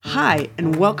Hi,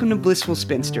 and welcome to Blissful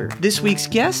Spinster. This week's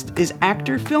guest is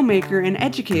actor, filmmaker, and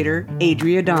educator,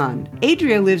 Adria Don.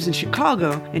 Adria lives in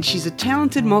Chicago, and she's a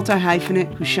talented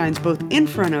multi-hyphenate who shines both in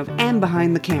front of and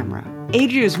behind the camera.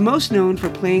 Adria is most known for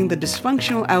playing the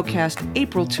dysfunctional outcast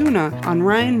April Tuna on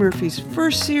Ryan Murphy's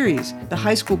first series, the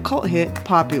high school cult hit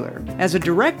Popular. As a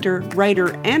director,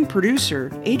 writer, and producer,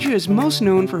 Adria is most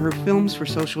known for her films for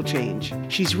social change.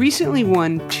 She's recently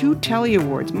won 2 Telly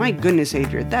Awards. My goodness,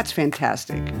 Adria, that's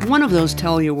fantastic. One of those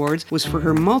Telly Awards was for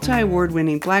her multi-award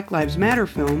winning Black Lives Matter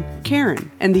film, Karen.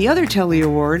 And the other Telly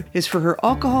Award is for her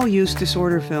alcohol use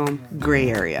disorder film, Gray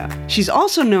Area. She's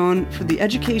also known for the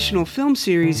educational film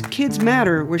series Kids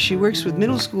Matter, where she works with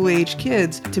middle school age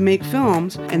kids to make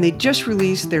films, and they just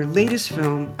released their latest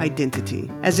film, Identity.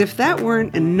 As if that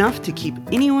weren't enough to keep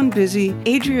anyone busy,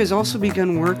 Adria has also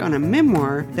begun work on a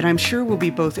memoir that I'm sure will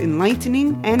be both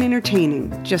enlightening and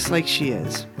entertaining, just like she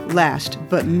is. Last,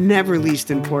 but never least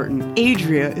important,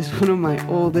 Adria is one of my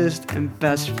oldest and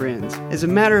best friends. As a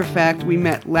matter of fact, we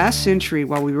met last century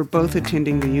while we were both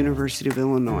attending the University of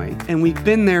Illinois, and we've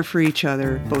been there for each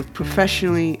other, both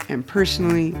professionally and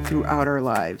personally, throughout our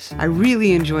lives. I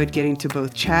really enjoyed getting to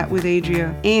both chat with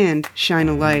Adria and shine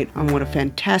a light on what a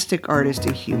fantastic artist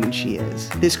and human she is.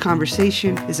 This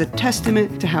conversation is a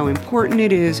testament to how important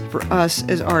it is for us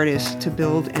as artists to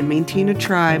build and maintain a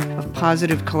tribe of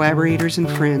positive collaborators and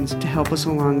friends to help us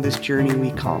along this journey we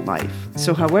call life.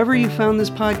 So however you found this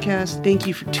podcast, thank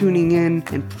you for tuning in,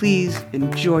 and please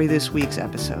enjoy this week's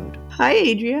episode. Hi,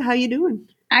 Adria. How you doing?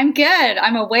 I'm good.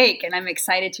 I'm awake, and I'm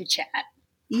excited to chat.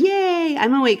 Yay!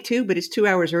 I'm awake too, but it's 2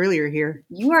 hours earlier here.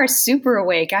 You are super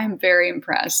awake. I'm very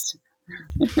impressed.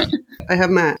 I have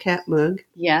my cat mug.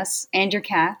 Yes, and your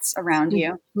cats around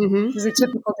you. Mm-hmm. This is a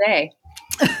typical day.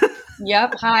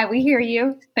 Yep. Hi, we hear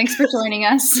you. Thanks for joining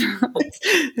us.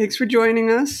 Thanks for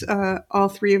joining us, all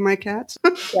 3 of my cats.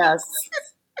 Yes.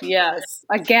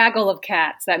 A gaggle of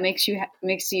cats. That makes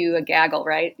you a gaggle,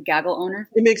 right? A gaggle owner?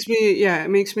 It makes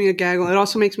me a gaggle. It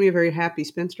also makes me a very happy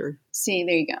spinster. See,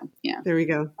 there you go. Yeah. There we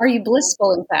go. Are you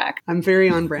blissful, in fact? I'm very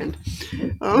on brand.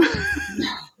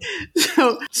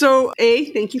 So,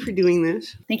 thank you for doing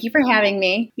this. Thank you for having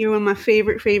me. You're one of my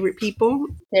favorite people.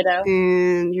 Ditto.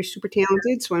 And you're super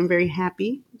talented, so I'm very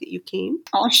happy that you came.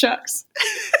 Oh, shucks.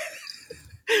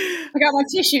 I got my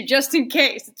tissue just in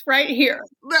case. It's right here.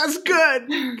 That's good,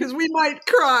 because we might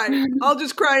cry. I'll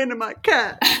just cry into my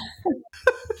cat.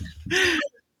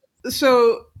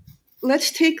 So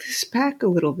let's take this back a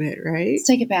little bit, right? Let's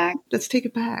take it back. Let's take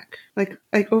it back. Like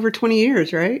over 20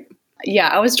 years, right? Yeah,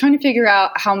 I was trying to figure out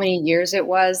how many years it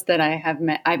was that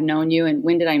I've known you, and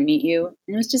when did I meet you?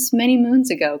 And it was just many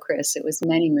moons ago, Chris. It was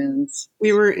many moons.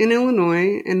 We were in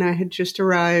Illinois, and I had just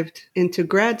arrived into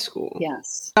grad school.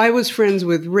 Yes. I was friends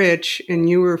with Rich, and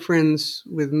you were friends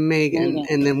with Megan.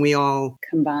 And then we all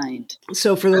combined.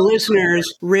 So for the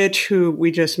listeners, Rich, who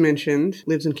we just mentioned,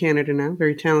 lives in Canada now,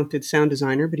 very talented sound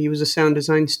designer, but he was a sound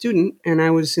design student, and I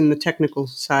was in the technical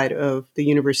side of the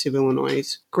University of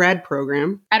Illinois' grad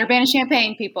program. At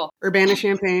Urbana-Champaign, people.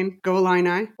 Urbana-Champaign, go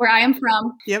Illini. Where I am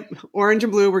from. Yep, orange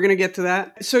and blue, we're going to get to that.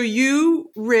 So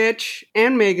you, Rich,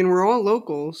 and Megan were all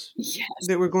locals. Yes.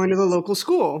 That were going to the local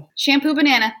school. Shampoo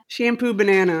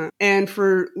Banana. And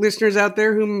for listeners out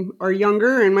there who are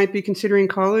younger and might be considering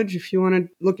college, if you want to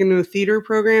look into a theater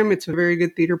program, it's a very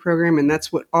good theater program, and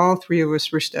that's what all 3 of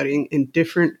us were studying in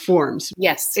different forms.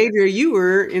 Yes. Adria, you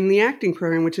were in the acting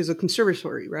program, which is a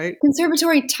conservatory, right?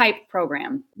 Conservatory type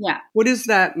program. Yeah. What does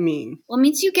that mean? Well, it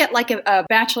means you get like a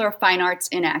Bachelor of Fine Arts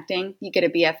in acting. You get a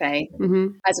BFA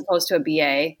as opposed to a BA.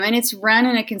 And it's run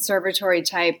in a conservatory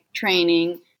type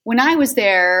training. When I was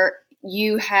there,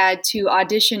 you had to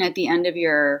audition at the end of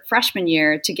your freshman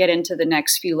year to get into the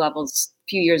next few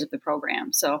years of the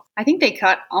program. So I think they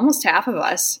cut almost half of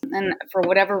us. And for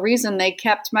whatever reason, they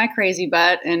kept my crazy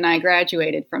butt and I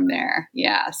graduated from there.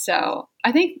 Yeah. So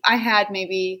I think I had I'm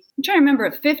trying to remember,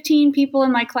 15 people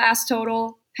in my class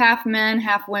total, half men,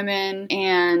 half women.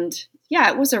 And yeah,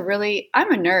 it was I'm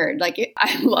a nerd.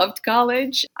 I loved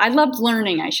college. I loved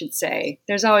learning, I should say.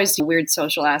 There's always weird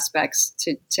social aspects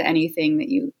to anything that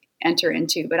you enter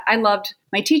into. But I loved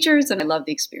my teachers and I loved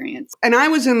the experience. And I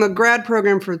was in the grad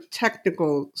program for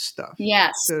technical stuff.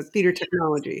 Yes. So theater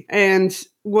technology. And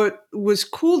what was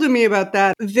cool to me about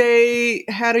that, they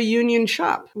had a union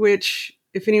shop, which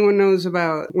if anyone knows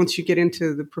about once you get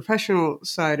into the professional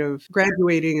side of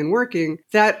graduating and working,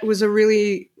 that was a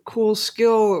really cool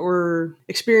skill or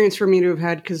experience for me to have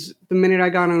had, because the minute I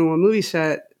got onto a movie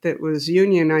set that was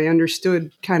union, I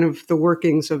understood kind of the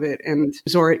workings of it, and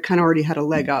it kind of already had a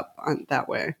leg up on that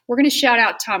way. We're going to shout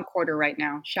out Tom Quarter right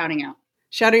now, shouting out.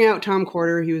 Shouting out Tom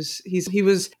Corder. He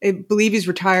was, I believe he's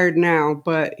retired now,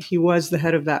 but he was the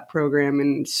head of that program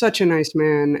and such a nice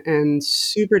man and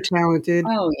super talented.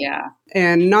 Oh, yeah.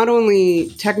 And not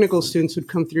only technical students would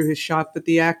come through his shop, but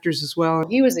the actors as well.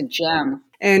 He was a gem.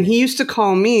 And he used to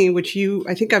call me, which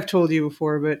I think I've told you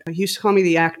before, but he used to call me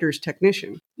the actor's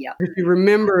technician. Yeah. If you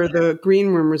remember, the green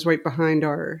room was right behind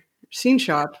our scene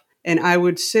shop. And I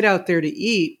would sit out there to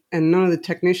eat, and none of the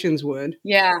technicians would.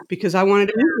 Yeah. Because I wanted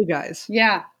to meet you guys.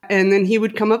 Yeah. And then he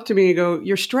would come up to me and go,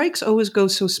 your strikes always go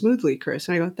so smoothly, Chris.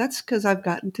 And I go, that's because I've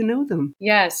gotten to know them.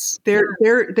 Yes. They're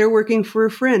working for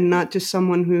a friend, not just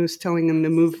someone who's telling them to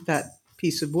move that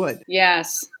piece of wood.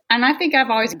 Yes. And I think I've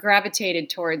always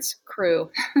gravitated towards crew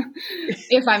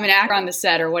if I'm an actor on the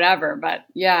set or whatever. But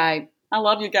yeah, I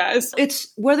love you guys.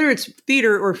 It's whether it's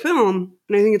theater or film,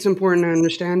 and I think it's important to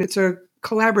understand, it's a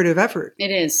collaborative effort.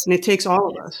 It is. And it takes all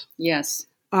of us. Yes.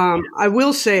 I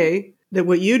will say that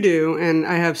what you do, and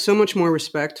I have so much more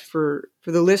respect for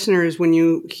the listeners when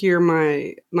you hear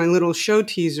my little show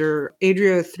teaser.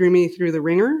 Adria threw me through the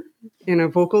ringer in a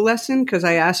vocal lesson because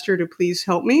I asked her to please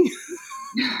help me.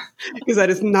 Because that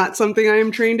is not something I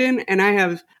am trained in. And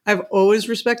I've always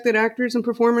respected actors and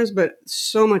performers, but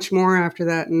so much more after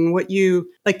that. And what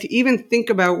you like to even think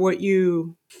about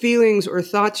feelings or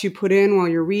thoughts you put in while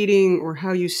you're reading or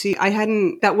how you see.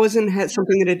 That wasn't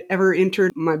something that had ever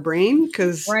entered my brain.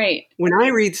 Because when I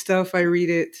read stuff, I read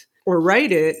it or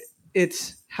write it.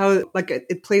 It's how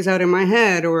it plays out in my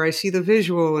head, or I see the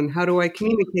visual and how do I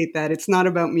communicate that? It's not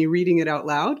about me reading it out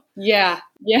loud. Yeah.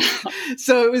 Yeah.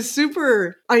 So it was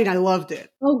super, I loved it.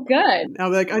 Oh, good. I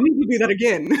was like, I need to do that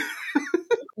again.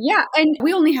 Yeah. And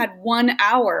we only had 1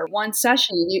 hour, one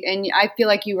session. And I feel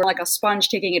like you were like a sponge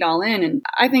taking it all in. And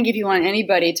I think if you want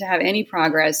anybody to have any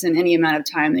progress in any amount of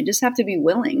time, they just have to be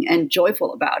willing and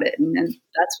joyful about it. And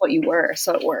that's what you were.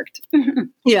 So it worked.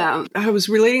 Yeah. I was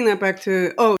relating that back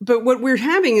to, but what we're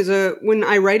having is when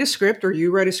I write a script or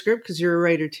you write a script, because you're a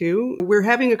writer too, we're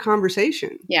having a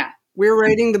conversation. Yeah. We're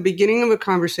writing the beginning of a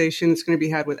conversation that's going to be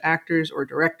had with actors or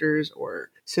directors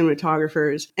or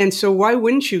cinematographers. And so why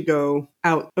wouldn't you go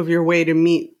out of your way to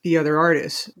meet the other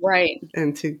artists? Right.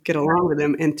 And to get along with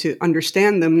them and to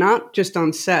understand them, not just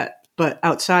on set, but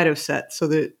outside of set, so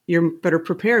that you're better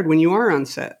prepared when you are on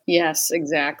set. Yes,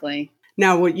 exactly.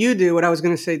 Now, what you do, what I was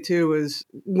going to say too, is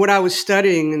what I was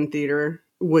studying in theater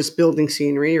was building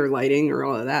scenery or lighting or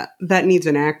all of that. That needs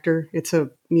an actor. It's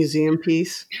a museum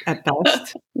piece at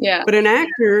best. Yeah. But an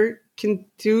actor can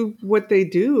do what they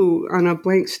do on a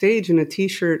blank stage in a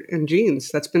t-shirt and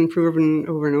jeans. That's been proven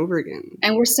over and over again.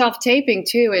 And we're self-taping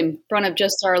too in front of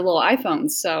just our little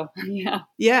iPhones. So yeah.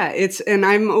 Yeah, and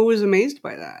I'm always amazed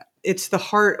by that. It's the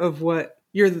heart of what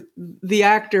the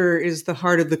actor is, the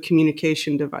heart of the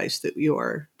communication device that you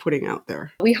are putting out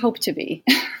there. We hope to be.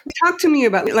 Talk to me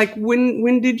about, like,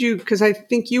 when did you, because I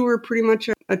think you were pretty much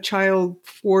a child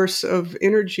force of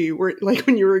energy, like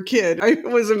when you were a kid. I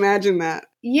always imagine that.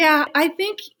 Yeah, I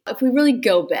think if we really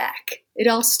go back, it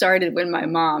all started when my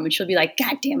mom, and she'll be like,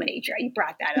 God damn it, Adria, you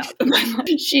brought that up. And my mom,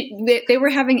 they were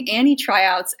having Annie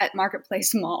tryouts at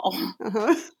Marketplace Mall.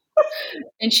 Uh-huh.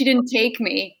 And she didn't take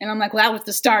me. And I'm like, well, that was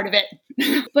the start of it.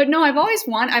 But no, I've always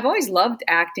loved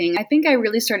acting. I think I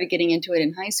really started getting into it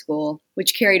in high school,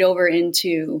 which carried over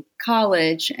into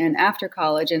college and after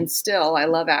college. And still, I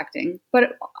love acting.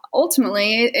 But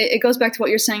ultimately, it goes back to what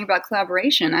you're saying about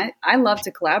collaboration. I love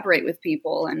to collaborate with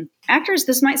people. And actors,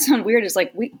 this might sound weird, is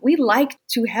like, we like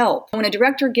to help. When a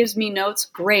director gives me notes,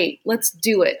 great, let's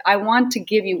do it. I want to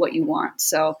give you what you want.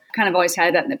 So I kind of always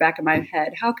had that in the back of my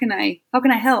head. How can I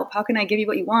help? How can I give you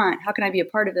what you want? How can I be a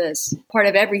part of this? Part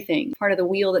of everything, part of the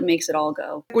wheel that makes it all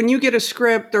go. When you get a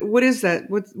script, what is that?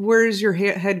 Where does your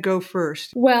head go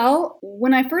first? Well,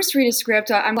 when I first read a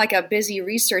script, I'm like a busy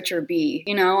researcher bee.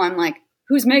 I'm like,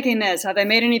 who's making this? Have they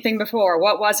made anything before?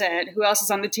 What was it? Who else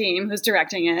is on the team? Who's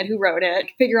directing it? Who wrote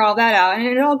it? Figure all that out. And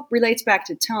it all relates back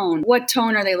to tone. What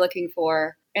tone are they looking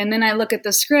for? And then I look at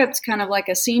the script kind of like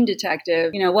a scene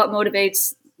detective. What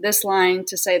motivates this line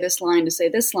to say this line to say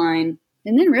this line?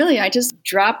 And then really I just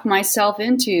drop myself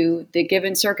into the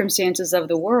given circumstances of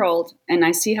the world, and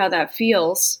I see how that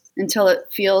feels until it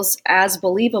feels as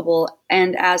believable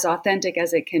and as authentic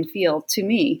as it can feel to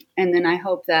me. And then I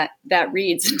hope that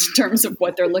reads in terms of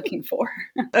what they're looking for.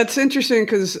 That's interesting,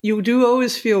 because you do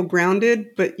always feel grounded,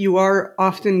 but you are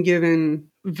often given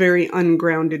very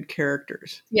ungrounded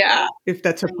characters. Yeah. If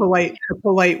that's a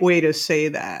polite way to say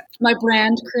that. My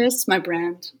brand, Chris, my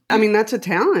brand. I mean, that's a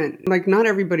talent. Like, not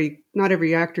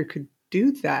every actor could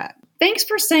do that. Thanks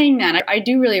for saying that. I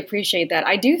do really appreciate that.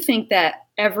 I do think that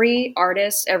every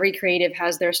artist, every creative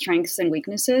has their strengths and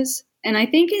weaknesses. And I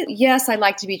think, yes, I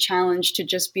like to be challenged to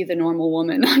just be the normal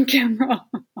woman on camera.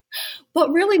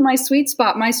 But really, my sweet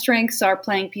spot, my strengths are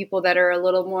playing people that are a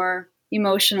little more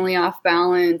emotionally off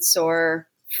balance or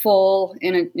full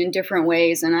in different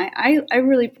ways. And I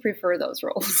really prefer those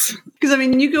roles. Because, I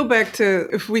mean, you go back to,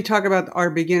 if we talk about our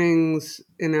beginnings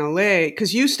in LA,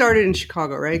 because you started in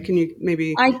Chicago, right? Can you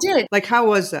maybe... I did. Like, how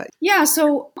was that? Yeah,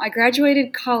 so I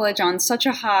graduated college on such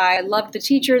a high. I loved the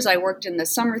teachers. I worked in the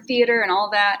summer theater and all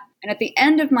that. And at the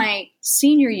end of my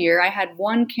senior year, I had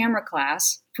one camera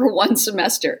class for one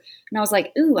semester. And I was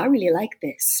like, ooh, I really like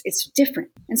this. It's different.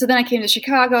 And so then I came to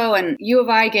Chicago, and U of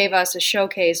I gave us a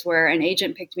showcase where an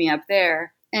agent picked me up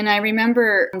there. And I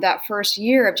remember that first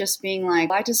year of just being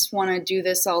like, I just want to do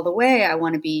this all the way. I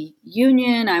want to be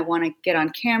union. I want to get on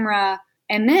camera.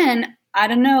 And then, I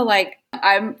don't know, like,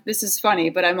 this is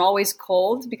funny, but I'm always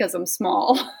cold because I'm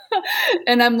small.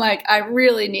 And I'm like, I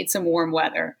really need some warm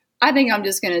weather. I think I'm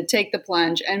just going to take the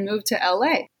plunge and move to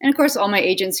LA. And of course, all my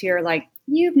agents here are like,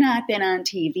 you've not been on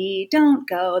TV. Don't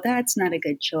go. That's not a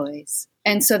good choice.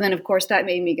 And so then, of course, that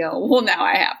made me go, well, now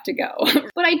I have to go.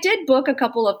 But I did book a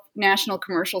couple of national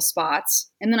commercial spots,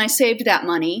 and then I saved that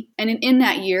money. And in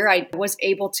that year, I was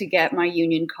able to get my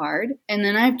union card. And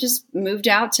then I've just moved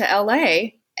out to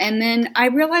LA. And then I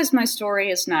realized my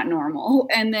story is not normal.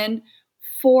 And then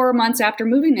 4 months after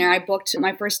moving there, I booked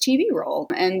my first TV role.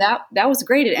 And that was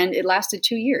great. And it lasted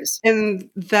 2 years.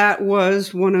 And that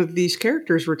was one of these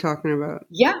characters we're talking about.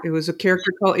 Yeah. It was a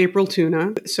character called April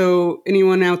Tuna. So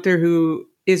anyone out there who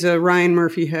is a Ryan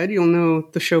Murphy head, you'll know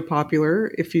the show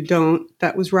Popular. If you don't,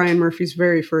 that was Ryan Murphy's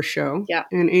very first show. Yeah.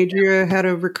 And Adria had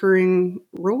a recurring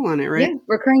role on it, right? Yeah,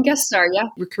 recurring guest star, yeah.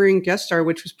 Recurring guest star,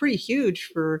 which was pretty huge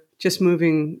for just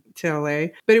moving to LA.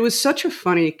 But it was such a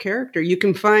funny character. You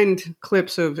can find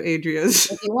clips of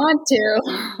Adria's. If you want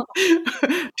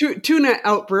to. Tuna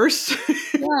outbursts.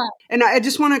 Yeah. And I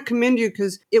just want to commend you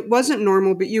because it wasn't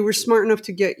normal, but you were smart enough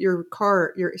to get your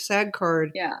SAG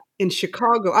card in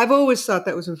Chicago. I've always thought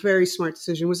that was a very smart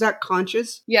decision. Was that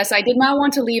conscious? Yes, I did not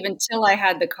want to leave until I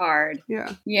had the card.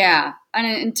 Yeah. Yeah. And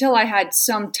until I had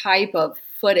some type of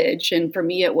footage. And for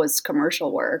me, it was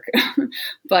commercial work,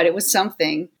 but it was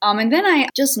something. And then I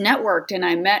just networked,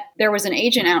 and there was an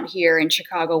agent out here in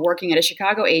Chicago working at a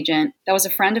Chicago agent that was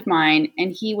a friend of mine.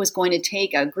 And he was going to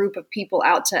take a group of people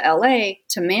out to LA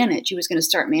to manage. He was going to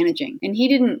start managing, and he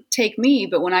didn't take me.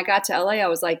 But when I got to LA, I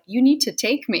was like, you need to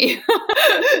take me.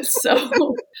 So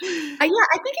I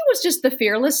think it was just the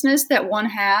fearlessness that one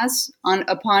has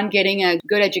upon getting a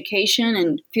good education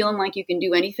and feeling like you can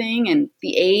do anything, and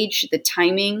the age, the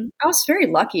timing. I was very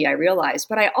lucky, I realized,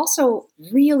 but I also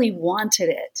really wanted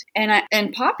it.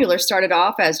 And Popular started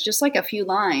off as just like a few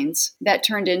lines that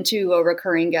turned into a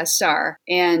recurring guest star.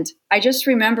 And I just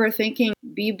remember thinking,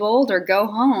 be bold or go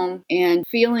home, and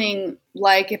feeling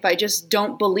like if I just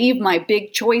don't believe my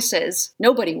big choices,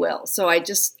 nobody will. So I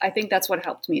think that's what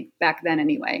helped me back then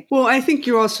anyway. Well, I think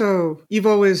you've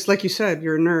always, like you said,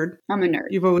 you're a nerd. I'm a nerd.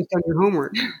 You've always done your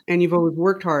homework and you've always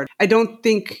worked hard. I don't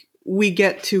think we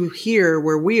get to here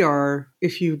where we are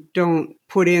if you don't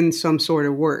put in some sort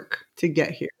of work to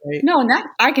get here, right? No,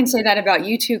 I can say that about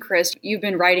you too, Chris. You've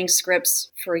been writing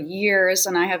scripts for years,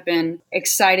 and I have been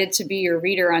excited to be your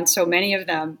reader on so many of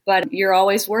them. But you're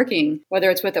always working,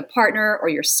 whether it's with a partner or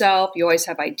yourself. You always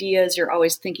have ideas. You're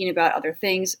always thinking about other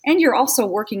things, and you're also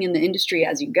working in the industry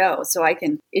as you go. So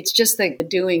it's just the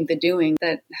doing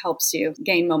that helps you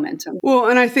gain momentum. Well,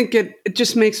 and I think it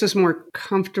just makes us more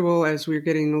comfortable as we're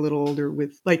getting a little older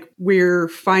with, like, we're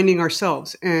finding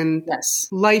ourselves, and yes.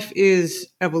 Life is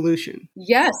evolution.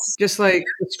 Yes. Just like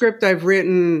the script I've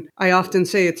written, I often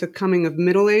say it's a coming of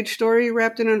middle age story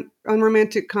wrapped in an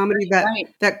unromantic comedy.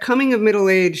 That coming of middle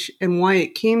age, and why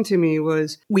it came to me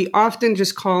was we often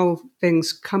just call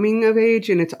things coming of age,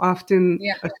 and it's often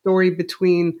a story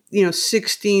between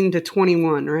 16 to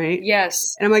 21, right?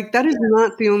 Yes. And I'm like, that is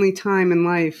not the only time in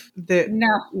life that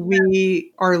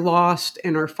we are lost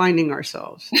and are finding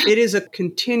ourselves. It is a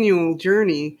continual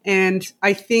journey, and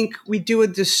I think we do a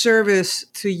disservice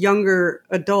to younger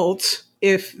adults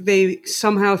if they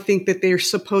somehow think that they're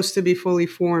supposed to be fully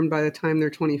formed by the time they're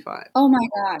 25. Oh my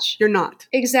gosh. You're not.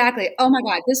 Exactly. Oh my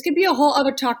God. This could be a whole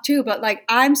other talk too, but like,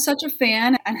 I'm such a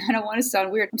fan, and I don't want to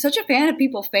sound weird, I'm such a fan of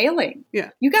people failing.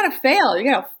 Yeah. You got to fail. You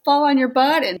got to fall on your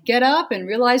butt and get up and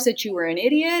realize that you were an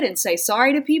idiot and say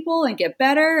sorry to people and get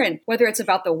better. And whether it's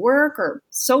about the work or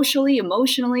socially,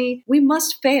 emotionally, we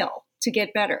must fail to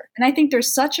get better. And I think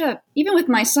there's even with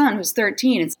my son who's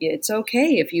 13, it's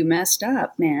okay if you messed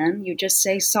up, man. You just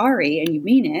say sorry and you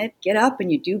mean it, get up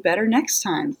and you do better next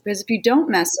time. Because if you don't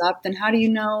mess up, then how do you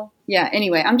know Yeah,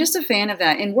 anyway, I'm just a fan of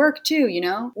that. In work too,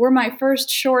 were my first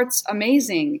shorts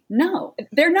amazing? No,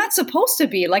 they're not supposed to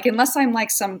be, like, unless I'm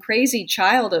like some crazy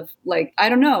child of like, I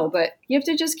don't know, but you have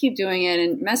to just keep doing it,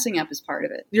 and messing up is part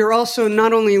of it. You're also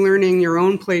not only learning your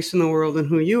own place in the world and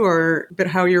who you are, but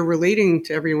how you're relating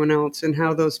to everyone else and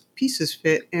how those pieces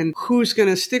fit and who's going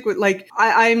to stick with, like,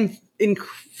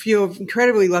 feel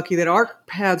incredibly lucky that our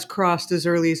paths crossed as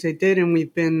early as they did, and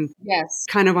we've been Yes.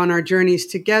 kind of on our journeys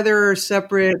together,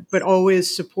 separate, but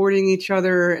always supporting each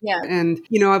other. Yeah. And,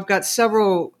 I've got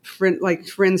several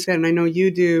friends, and I know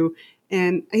you do,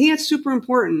 and I think that's super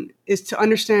important, is to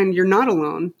understand you're not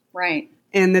alone. Right.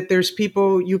 And that there's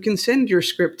people you can send your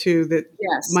script to that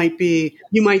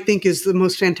you might think is the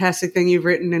most fantastic thing you've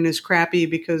written and is crappy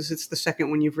because it's the second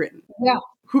one you've written. Yeah.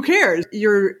 Who cares?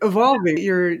 You're evolving.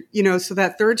 So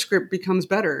that third script becomes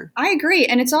better. I agree.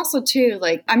 And it's also too,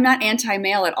 like, I'm not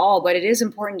anti-male at all, but it is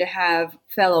important to have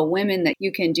fellow women that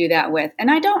you can do that with.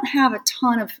 And I don't have a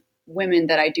ton of women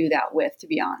that I do that with, to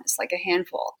be honest, like a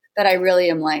handful that I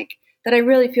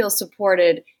really feel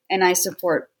supported and I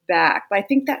support back. But I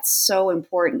think that's so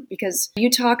important because you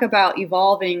talk about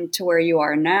evolving to where you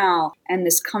are now and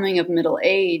this coming of middle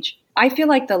age. I feel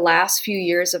like the last few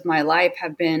years of my life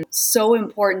have been so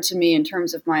important to me in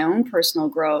terms of my own personal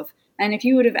growth. And if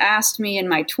you would have asked me in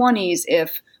my 20s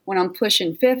if when I'm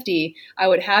pushing 50, I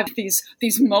would have these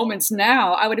moments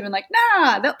now, I would have been like,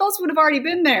 nah, those would have already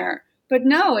been there. But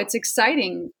no, it's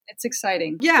exciting. It's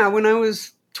exciting. Yeah, when I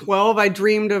was 12, I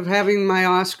dreamed of having my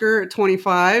Oscar at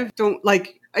 25.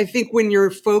 I think when you're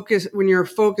focused,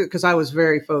 because I was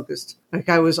very focused, like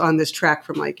I was on this track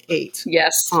from like 8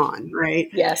 on, right?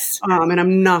 Yes. And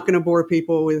I'm not going to bore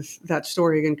people with that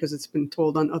story again because it's been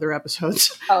told on other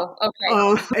episodes. Oh,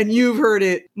 okay. And you've heard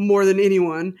it more than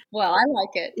anyone. Well, I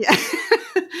like it. Yeah.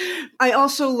 I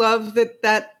also love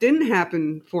that didn't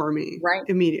happen for me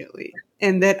immediately.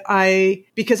 And that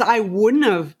because I wouldn't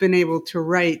have been able to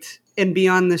write and be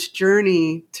on this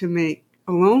journey to make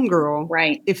A Lone Girl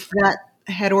if that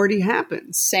had already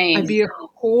happened. Same. I'd be a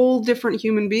whole different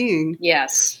human being.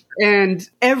 Yes. And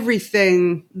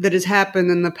everything that has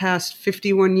happened in the past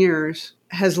 51 years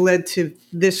has led to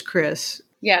this Chris.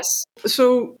 Yes.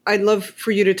 So I'd love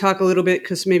for you to talk a little bit,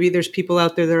 because maybe there's people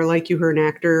out there that are like you who are an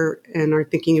actor and are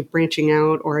thinking of branching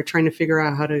out or are trying to figure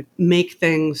out how to make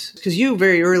things. Because you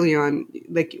very early on,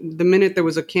 like the minute there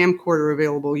was a camcorder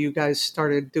available, you guys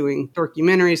started doing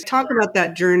documentaries. Talk about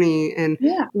that journey and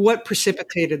what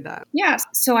precipitated that. Yeah.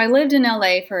 So I lived in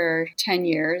LA for 10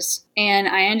 years. And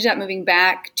I ended up moving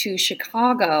back to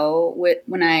Chicago when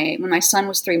my son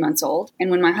was 3 months old and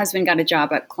when my husband got a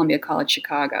job at Columbia College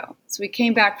Chicago. So we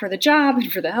came back for the job and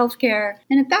for the healthcare.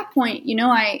 And at that point,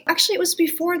 it was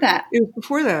before that. It was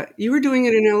before that. You were doing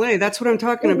it in LA. That's what I'm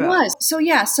talking about. It was.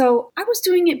 So I was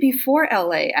doing it before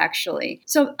LA, actually.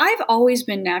 So I've always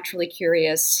been naturally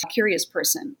curious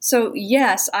person. So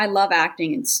yes, I love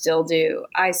acting and still do.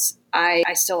 I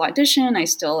still audition. I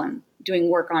still am doing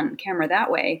work on camera that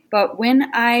way. But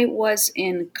when I was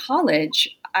in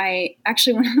college,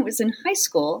 when I was in high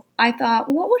school, I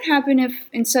thought, what would happen if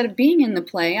instead of being in the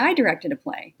play, I directed a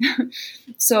play?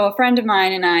 So a friend of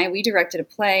mine and we directed a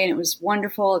play, and it was a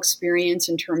wonderful experience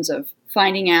in terms of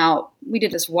finding out. We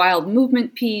did this wild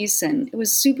movement piece, and it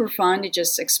was super fun to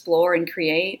just explore and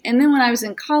create. And then when I was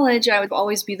in college, I would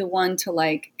always be the one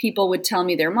to people would tell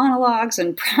me their monologues,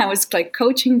 and I was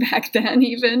coaching back then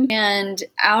even. And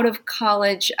out of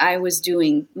college, I was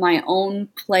doing my own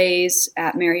plays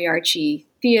at Mariachi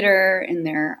Theater in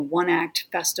their one-act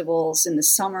festivals in the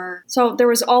summer. So there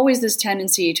was always this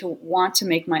tendency to want to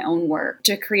make my own work,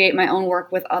 to create my own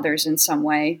work with others in some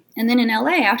way. And then in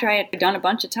LA, after I had done a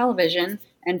bunch of television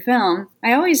and film,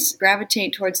 I always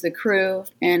gravitate towards the crew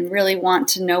and really want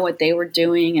to know what they were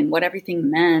doing and what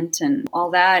everything meant and all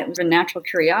that. It was a natural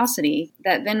curiosity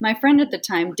that then my friend at the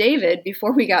time, David,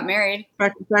 before we got married.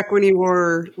 Back when he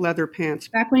wore leather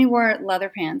pants.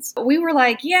 We were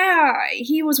like,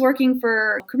 he was working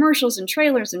for commercials and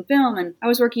trailers and film, and I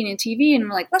was working in TV, and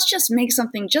we're like, let's just make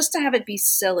something just to have it be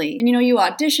silly. And you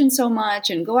audition so much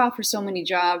and go out for so many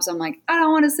jobs. I'm like, I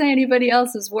don't want to say anybody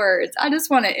else's words. I just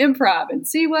want to improv and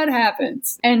see what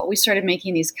happens. And we started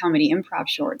making these comedy improv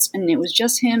shorts, and it was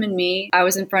just him and me. I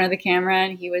was in front of the camera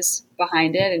and he was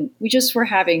behind it. And we just were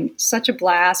having such a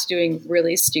blast doing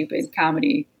really stupid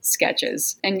comedy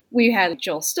sketches. And we had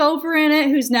Joel Stover in it,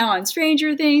 who's now on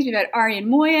Stranger Things. We've had Arian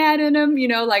Moayed in him,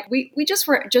 like we just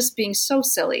were just being so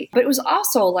silly. But it was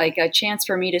also like a chance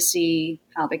for me to see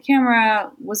how the camera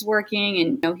was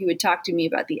working, and he would talk to me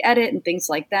about the edit and things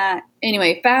like that.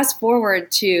 Anyway, fast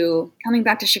forward to coming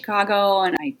back to Chicago,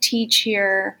 and I teach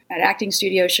here at Acting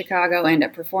Studio Chicago and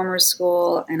at Performers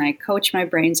School, and I coach my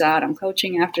brains out. I'm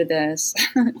coaching after this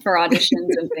for auditions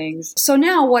and things. So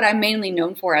now what I'm mainly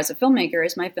known for as a filmmaker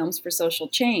is my films for social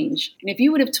change. And if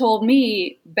you would have told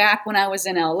me back when I was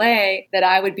in LA that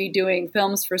I would be doing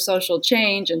films for social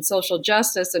change and social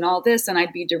justice and all this, and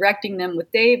I'd be directing them with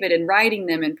David and writing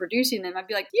them and producing them, I'd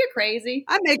be like, you're crazy.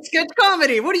 I make sketch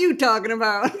comedy. What are you talking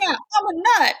about? Yeah, I'm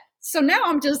a nut. So now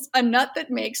I'm just a nut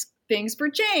that makes things for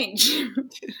change.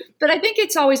 But I think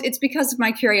it's because of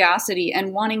my curiosity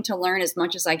and wanting to learn as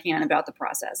much as I can about the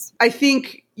process. I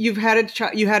think you had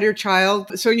your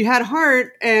child, so you had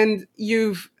heart, and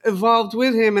you've evolved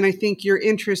with him. And I think your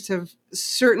interests have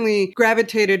certainly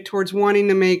gravitated towards wanting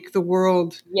to make the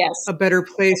world a better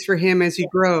place for him as he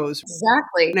grows.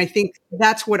 Exactly. And I think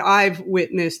that's what I've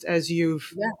witnessed as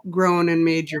you've grown and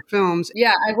made your films.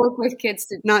 Yeah, I work with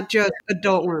kids not just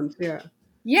adult ones. Yeah.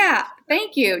 Yeah,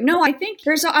 thank you. No, I think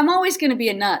I'm always going to be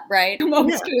a nut, right? I'm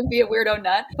always going to be a weirdo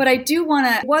nut. But I do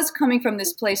was coming from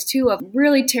this place too of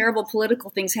really terrible political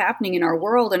things happening in our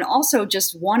world, and also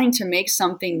just wanting to make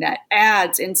something that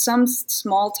adds in some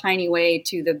small, tiny way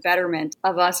to the betterment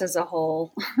of us as a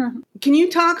whole. Can you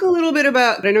talk a little bit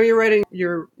about, I know you're writing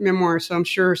your memoir, so I'm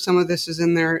sure some of this is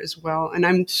in there as well. And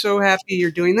I'm so happy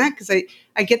you're doing that, because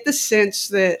I get the sense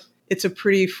that it's a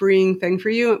pretty freeing thing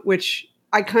for you, which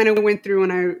I kind of went through,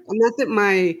 and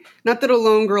not that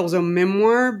Alone Girl is a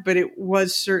memoir, but it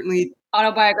was certainly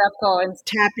autobiographical and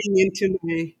tapping into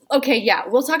me. Okay, yeah,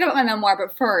 we'll talk about my memoir,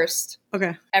 but first,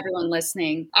 everyone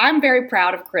listening, I'm very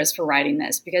proud of Chris for writing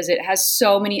this, because it has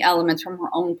so many elements from her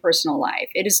own personal life.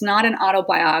 It is not an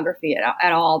autobiography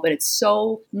at all, but it's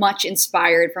so much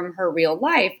inspired from her real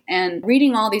life. And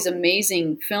reading all these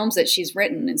amazing films that she's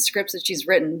written and scripts that she's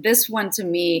written, this one to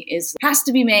me has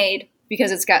to be made,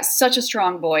 because it's got such a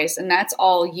strong voice, and that's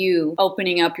all you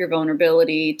opening up your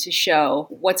vulnerability to show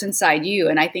what's inside you.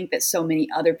 And I think that so many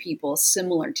other people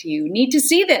similar to you need to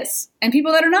see this, and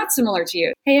people that are not similar to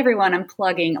you. Hey everyone, I'm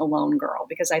plugging Alone Girl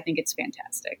because I think it's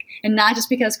fantastic, and not just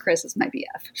because Chris is my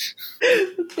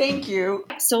BF. Thank you.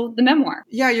 So the memoir.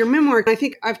 Yeah, your memoir, I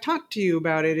think I've talked to you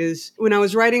about it, is when I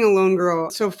was writing Alone Girl.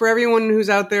 So for everyone who's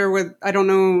out there with, I don't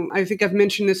know, I think I've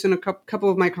mentioned this in a couple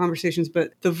of my conversations,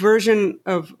 but the version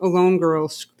of Alone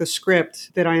Girl, the script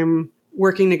that I am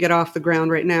working to get off the ground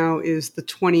right now, is the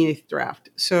 28th draft.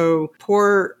 So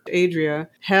poor Adria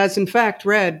has in fact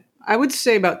read, I would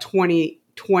say, about 20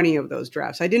 of those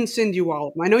drafts. I didn't send you all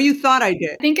of them. I know you thought I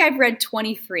did. I think I've read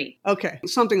 23. Okay,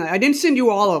 something like that. I didn't send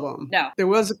you all of them. No. There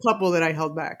was a couple that I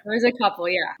held back. There's a couple,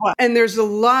 yeah. And there's a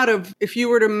lot of, if you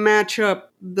were to match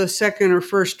up the second or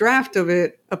first draft of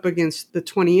it up against the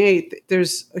 28th,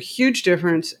 there's a huge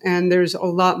difference, and there's a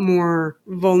lot more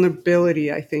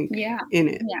vulnerability, I think, in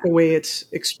it, the way it's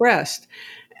expressed.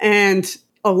 And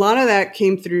a lot of that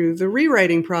came through the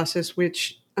rewriting process,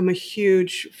 which I'm a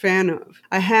huge fan of.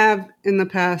 I have in the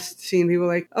past seen people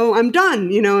like, oh, I'm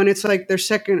done, and it's like their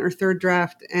second or third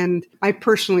draft. And I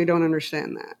personally don't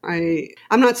understand that.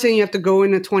 I'm not saying you have to go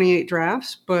into 28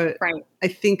 drafts, but I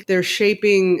think they're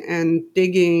shaping and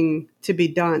digging to be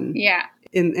done. Yeah.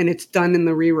 And it's done in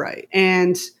the rewrite.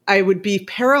 And I would be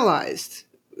paralyzed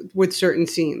with certain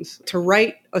scenes to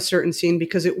write a certain scene,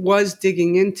 because it was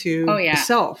digging into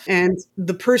self. And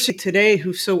the person today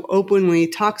who so openly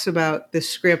talks about this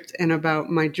script and about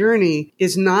my journey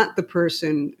is not the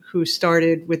person who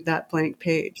started with that blank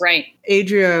page. Right.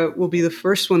 Adria will be the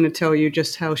first one to tell you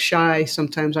just how shy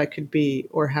sometimes I could be,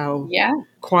 or how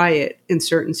quiet in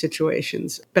certain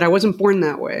situations. But I wasn't born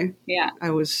that way. Yeah.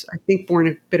 I was, I think, born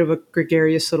a bit of a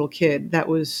gregarious little kid. That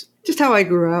was just how I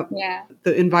grew up. Yeah.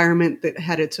 The environment that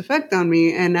had its effect on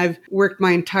me. And I've worked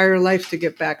my entire life to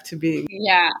get back to being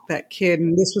that kid.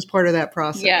 And this was part of that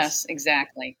process. Yes,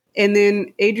 exactly. And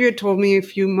then Adria told me a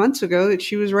few months ago that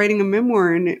she was writing a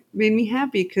memoir, and it made me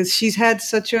happy, because you've had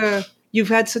such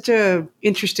a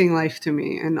interesting life to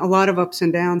me, and a lot of ups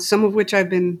and downs, some of which I've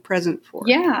been present for.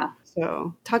 Yeah.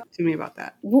 So talk to me about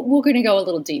that. We're going to go a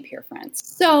little deep here, friends.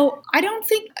 So I don't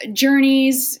think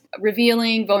journeys,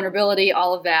 revealing, vulnerability,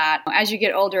 all of that, as you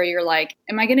get older, you're like,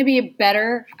 am I going to be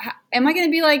better? am I going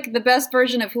to be like the best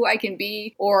version of who I can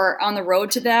be or on the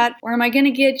road to that? Or am I going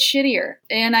to get shittier?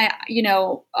 And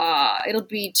it'll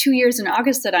be 2 years in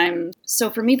August so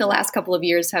for me, the last couple of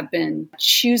years have been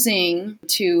choosing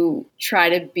to try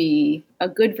to be a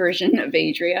good version of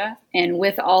Adria. And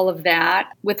with all of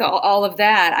that,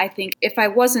 I think if I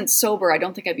wasn't sober, I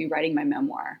don't think I'd be writing my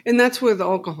memoir. And that's with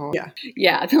alcohol. Yeah.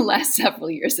 Yeah. The last several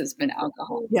years has been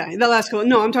alcohol. Yeah.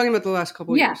 I'm talking about the last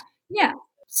couple of years. Yeah.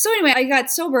 So anyway, I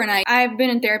got sober and I've been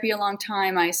in therapy a long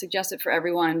time. I suggest it for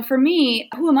everyone. For me,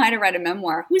 who am I to write a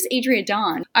memoir? Who's Adria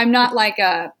Dawn? I'm not like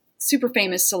a super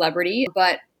famous celebrity,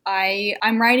 but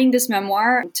I'm writing this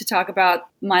memoir to talk about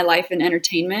my life in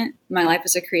entertainment, my life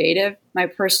as a creative, my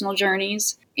personal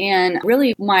journeys, and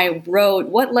really my road,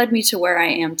 what led me to where I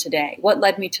am today, what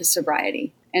led me to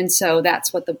sobriety. And so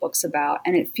that's what the book's about.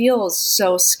 And it feels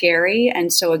so scary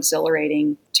and so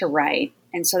exhilarating to write.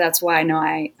 And so that's why I know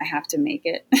I have to make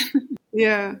it.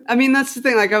 Yeah. I mean, that's the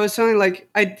thing. Like I was telling, like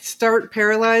I'd start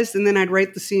paralyzed and then I'd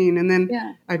write the scene and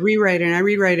then I'd rewrite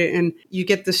it. And you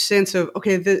get the sense of,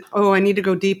 okay, I need to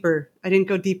go deeper. I didn't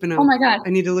go deep enough. Oh my God. I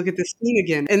need to look at this scene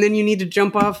again. And then you need to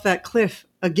jump off that cliff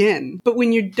again. But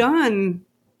when you're done,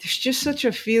 there's just such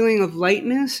a feeling of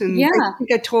lightness. And I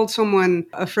think I told someone,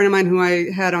 a friend of mine who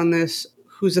I had on this,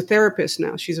 who's a therapist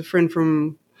now. She's a friend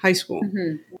from high school.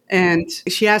 Mm-hmm. And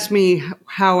she asked me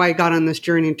how I got on this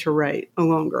journey to write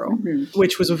Alone Girl,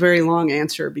 which was a very long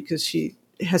answer because she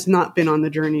has not been on the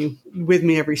journey with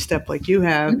me every step like you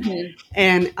have. Mm-hmm.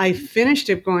 And I finished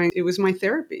it going, it was my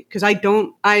therapy. Because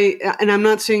and I'm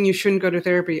not saying you shouldn't go to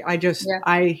therapy.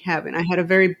 I haven't. I had a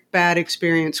very bad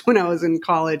experience when I was in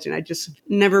college and I just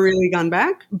never really gone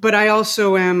back. But I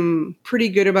also am pretty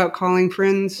good about calling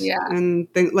friends and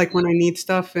like when I need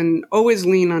stuff and always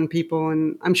lean on people.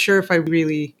 And I'm sure if I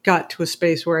really got to a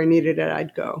space where I needed it,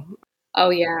 I'd go.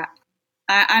 Oh, yeah.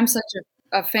 I'm such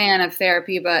a fan of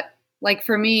therapy, but like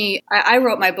for me, I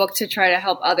wrote my book to try to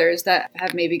help others that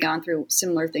have maybe gone through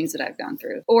similar things that I've gone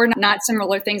through, or not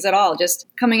similar things at all, just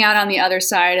coming out on the other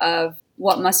side of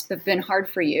what must have been hard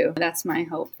for you. That's my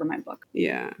hope for my book.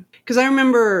 Yeah. Because I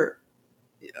remember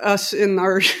us in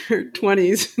our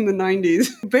 20s, in the 90s,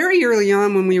 very early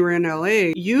on when we were in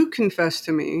LA, you confessed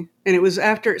to me, and it was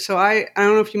after, so I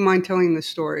don't know if you mind telling this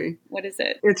story. What is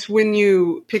it? It's when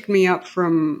you picked me up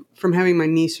from having my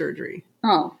knee surgery.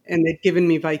 Oh. And they'd given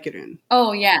me Vicodin.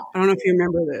 Oh, yeah. I don't know if you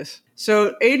remember this.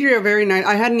 So Adria, very nice.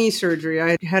 I had knee surgery.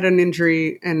 I had an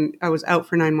injury and I was out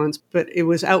for 9 months, but it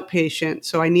was outpatient.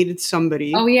 So I needed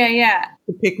somebody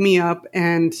to pick me up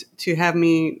and to have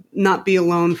me not be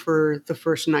alone for the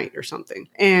first night or something.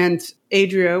 And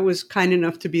Adria was kind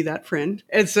enough to be that friend.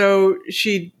 And so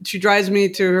she drives me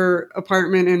to her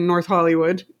apartment in North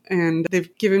Hollywood. And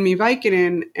they've given me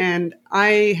Vicodin, and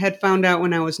I had found out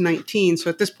when I was 19. So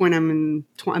at this point, I'm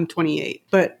 28.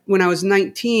 But when I was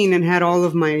 19 and had all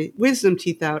of my wisdom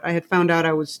teeth out, I had found out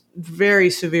I was very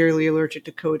severely allergic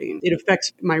to codeine. It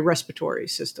affects my respiratory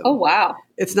system. Oh, wow.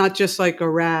 It's not just like a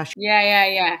rash.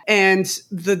 Yeah. And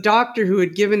the doctor who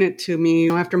had given it to me,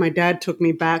 after my dad took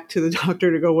me back to the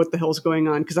doctor to go, what the hell's going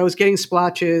on? Because I was getting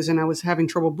splotches and I was having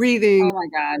trouble breathing. Oh, my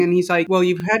God. And he's like, well,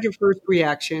 you've had your first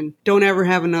reaction. Don't ever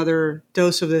have another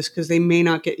dose of this because they may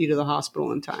not get you to the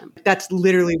hospital in time. That's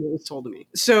literally what was told to me.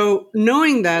 So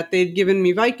knowing that, they'd given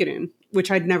me Vicodin, which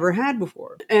I'd never had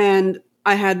before. And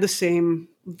I had the same,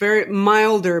 very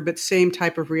milder, but same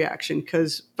type of reaction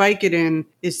because Vicodin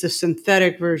is the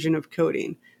synthetic version of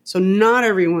codeine. So not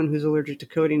everyone who's allergic to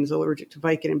codeine is allergic to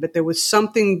Vicodin, but there was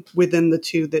something within the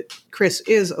two that Chris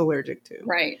is allergic to.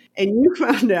 Right. And you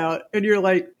found out, and you're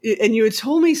like, and you had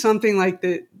told me something like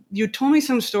that. You told me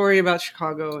some story about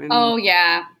Chicago and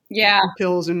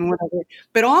pills and whatever,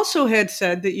 but also had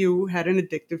said that you had an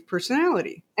addictive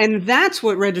personality. And that's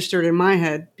what registered in my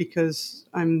head because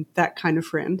I'm that kind of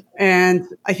friend. And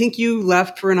I think you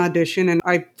left for an audition and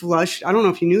I flushed. I don't know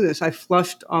if you knew this. I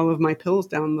flushed all of my pills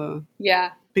down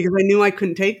because I knew I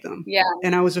couldn't take them. Yeah.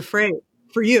 And I was afraid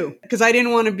for you because I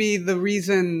didn't want to be the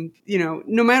reason,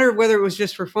 no matter whether it was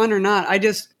just for fun or not.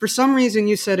 For some reason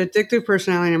you said addictive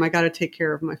personality and I got to take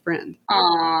care of my friend.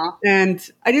 Aww. And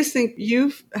I just think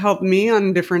you've helped me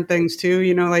on different things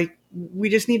too. Like we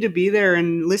just need to be there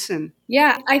and listen.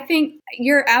 Yeah, I think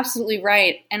you're absolutely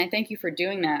right. And I thank you for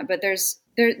doing that. But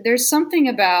there's something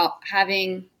about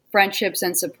having friendships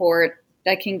and support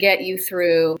that can get you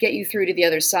through to the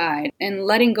other side and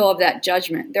letting go of that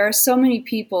judgment. There are so many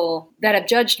people that have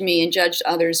judged me and judged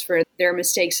others for their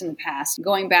mistakes in the past.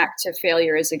 Going back to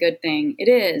failure is a good thing. It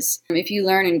is, if you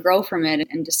learn and grow from it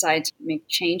and decide to make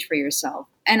change for yourself.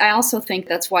 And I also think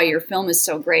that's why your film is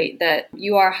so great, that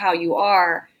you are how you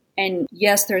are And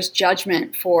yes, there's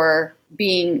judgment for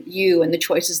being you and the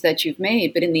choices that you've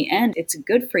made, but in the end, it's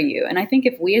good for you. And I think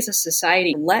if we as a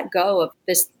society let go of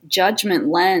this judgment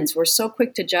lens, we're so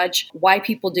quick to judge why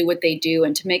people do what they do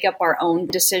and to make up our own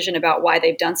decision about why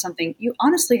they've done something. You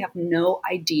honestly have no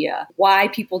idea why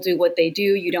people do what they do.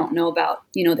 You don't know about,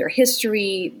 their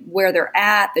history, where they're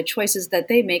at, the choices that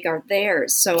they make are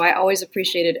theirs. So I always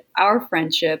appreciated our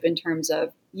friendship in terms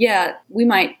of, yeah, we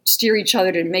might steer each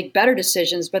other to make better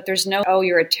decisions, but there's no, oh,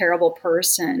 you're a terrible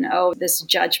person. Oh, this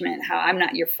judgment, how I'm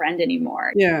not your friend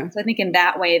anymore. Yeah. So I think in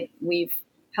that way, we've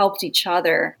helped each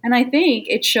other. And I think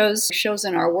it shows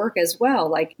in our work as well.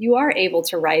 Like, you are able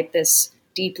to write this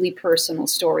deeply personal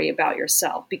story about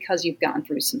yourself because you've gone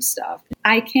through some stuff.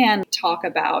 I can talk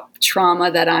about trauma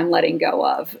that I'm letting go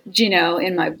of,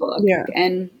 in my book,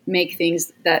 and make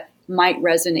things that might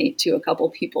resonate to a couple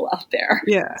people out there.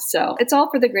 Yeah. So it's all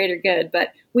for the greater good, but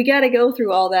we got to go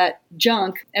through all that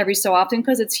junk every so often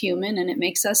because it's human and it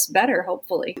makes us better,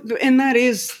 hopefully. And that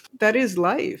is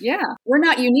life. Yeah. We're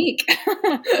not unique.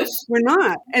 We're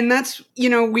not. And that's,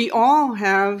 we all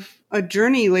have a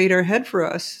journey laid ahead for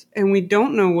us, and we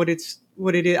don't know what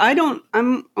it is.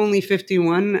 I'm only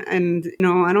 51, and,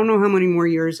 I don't know how many more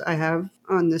years I have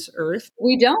on this earth.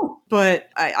 We don't. But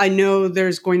I know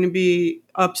there's going to be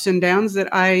ups and downs that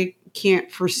I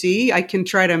can't foresee. I can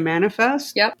try to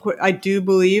manifest. Yep. I do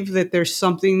believe that there's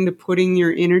something to putting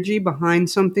your energy behind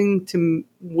something to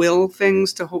will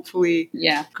things to hopefully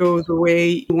go the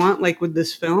way you want, like with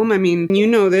this film. I mean,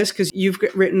 this because you've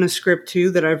written a script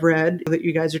too that I've read that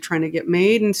you guys are trying to get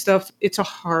made and stuff. It's a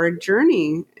hard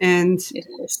journey, and it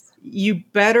is. You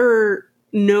better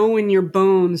know in your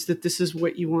bones that this is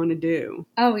what you want to do.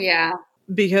 Oh, yeah.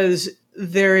 Because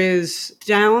there is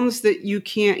downs that you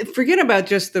can't forget about.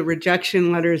 Just the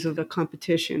rejection letters of the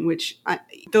competition, which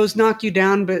those knock you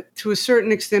down. But to a certain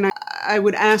extent, I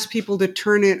would ask people to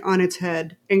turn it on its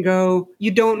head and go,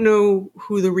 you don't know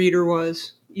who the reader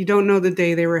was. You don't know the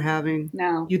day they were having.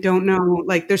 No. You don't know.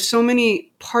 Like, there's so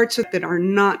many parts of it that are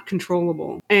not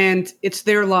controllable. And it's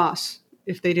their loss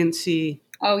if they didn't see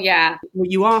Oh, yeah. what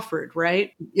you offered,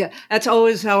 right? Yeah. That's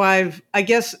always how I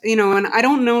guess, and I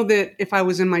don't know that if I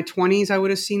was in my 20s, I would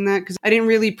have seen that because I didn't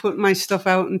really put my stuff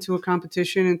out into a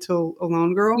competition until A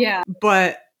Lone Girl. Yeah.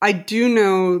 But I do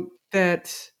know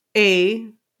that,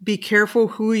 be careful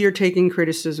who you're taking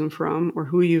criticism from or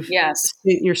who you've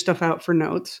sent your stuff out for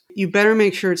notes. You better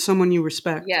make sure it's someone you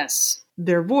respect. Yes.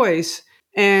 Their voice.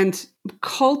 And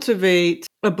cultivate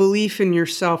a belief in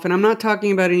yourself. And I'm not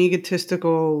talking about an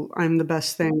egotistical, I'm the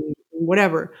best thing,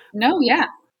 whatever. No, yeah.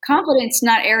 Confidence,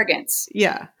 not arrogance.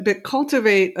 Yeah. But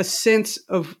cultivate a sense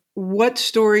of what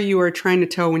story you are trying to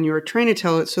tell when you are trying to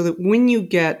tell it, so that when you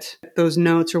get those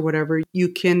notes or whatever, you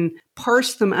can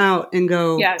parse them out and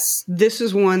go, yes, this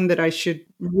is one that I should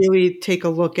really take a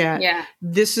look at. Yeah.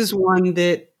 This is one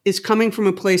that is coming from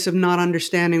a place of not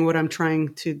understanding what I'm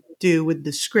trying to do with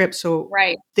the script. So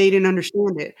they didn't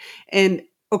understand it. And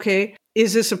okay,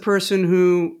 is this a person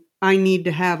who I need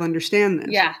to have understand this?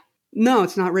 Yeah. No,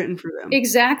 it's not written for them.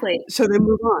 Exactly. So then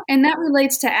move on. And that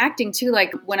relates to acting too.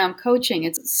 Like when I'm coaching,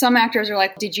 it's some actors are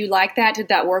like, did you like that? Did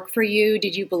that work for you?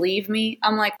 Did you believe me?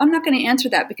 I'm like, I'm not going to answer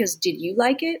that because did you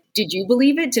like it? Did you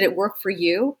believe it? Did it work for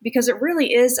you? Because it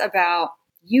really is about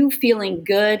you feeling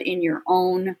good in your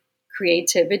own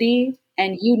creativity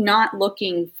and you not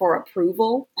looking for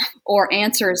approval or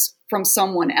answers from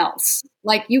someone else.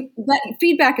 Like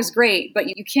feedback is great, but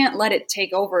you can't let it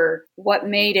take over what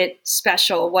made it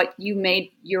special, what you made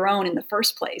your own in the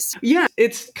first place. Yeah,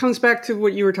 it comes back to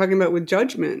what you were talking about with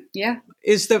judgment. Yeah.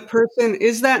 Is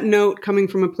that note coming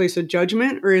from a place of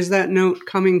judgment, or is that note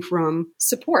coming from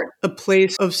support? A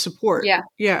place of support. Yeah.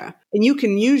 Yeah. And you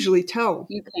can usually tell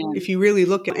if you really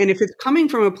look at it. And if it's coming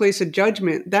from a place of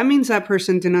judgment, that means that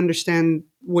person didn't understand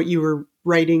what you were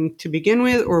writing to begin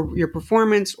with, or your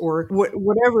performance, or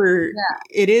whatever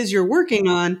it is you're working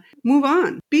on. Move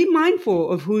on. Be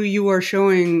mindful of who you are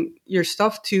showing your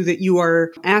stuff to, that you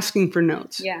are asking for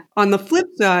notes. Yeah. On the flip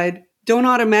side, don't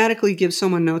automatically give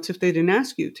someone notes if they didn't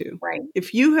ask you to. Right.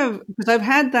 If you have, because I've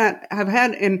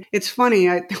had, and it's funny,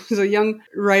 there was a young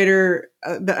writer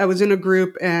that I was in a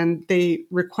group and they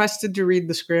requested to read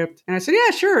the script. And I said,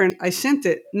 yeah, sure. And I sent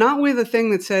it, not with a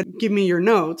thing that said, give me your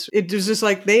notes. It was just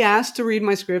like, they asked to read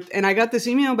my script. And I got this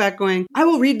email back going, I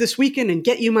will read this weekend and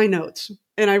get you my notes.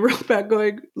 And I wrote back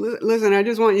going, listen, I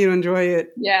just want you to enjoy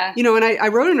it. Yeah. And I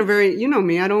wrote in a very,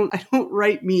 me, I don't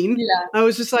write mean. Yeah. I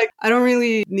was just like, I don't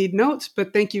really need notes,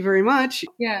 but thank you very much.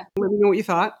 Yeah. Let me know what you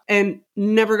thought. And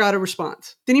never got a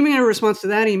response. Didn't even get a response to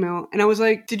that email. And I was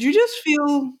like, did you just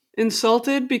feel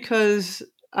insulted because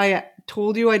I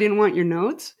told you I didn't want your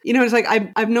notes. You know, it's like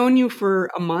I've known you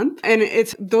for a month, and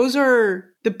those are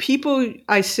the people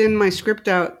I send my script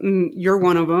out, and you're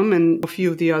one of them, and a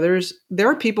few of the others. There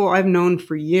are people I've known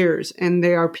for years, and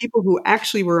they are people who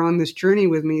actually were on this journey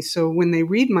with me. So when they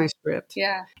read my script,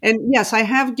 and yes, I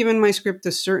have given my script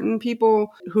to certain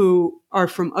people who are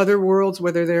from other worlds,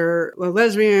 whether they're a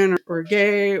lesbian or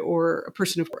gay or a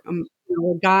person of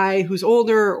a guy who's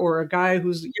older or a guy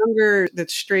who's younger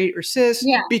that's straight or cis,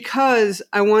 because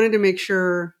I wanted to make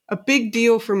sure a big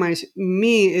deal for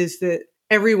me is that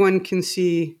everyone can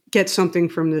get something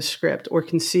from this script or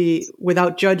can see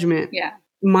without judgment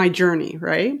my journey,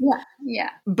 right?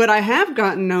 Yeah. But I have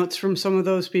gotten notes from some of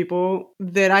those people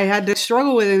that I had to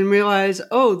struggle with and realize,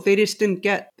 oh, they just didn't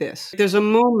get this. There's a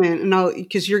moment, and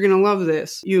because you're going to love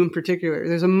this, you in particular,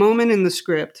 there's a moment in the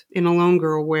script in A Lone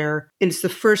Girl where it's the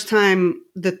first time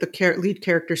that the lead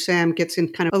character, Sam, gets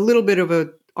in kind of a little bit of a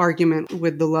argument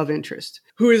with the love interest,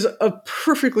 who is a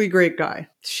perfectly great guy.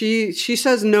 She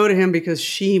says no to him because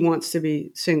she wants to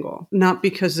be single, not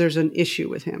because there's an issue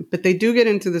with him. But they do get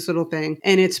into this little thing,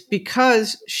 and it's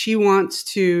because she wants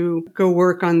to go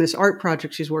work on this art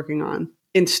project she's working on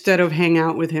instead of hang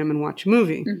out with him and watch a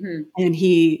movie. Mm-hmm. And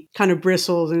he kind of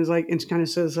bristles and is like, and kind of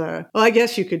says, well, I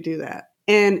guess you could do that.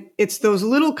 And it's those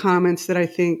little comments that I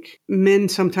think men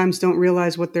sometimes don't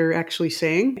realize what they're actually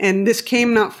saying. And this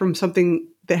came not from something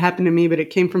that happened to me, but it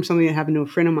came from something that happened to a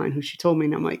friend of mine who she told me.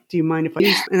 And I'm like, do you mind if I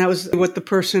use? And that was what the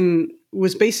person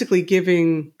was basically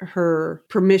giving her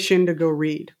permission to go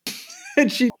read. And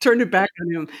she turned it back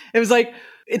on him. It was like,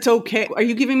 it's okay. Are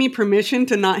you giving me permission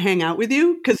to not hang out with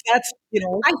you? Because that's,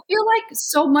 I feel like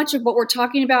so much of what we're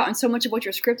talking about and so much of what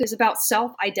your script is about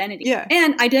self-identity. Yeah.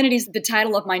 And identity is the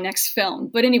title of my next film.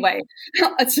 But anyway,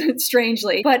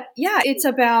 strangely. But yeah, it's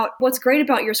about what's great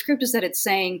about your script is that it's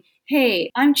saying,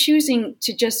 hey, I'm choosing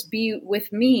to just be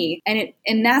with me.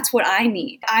 And that's what I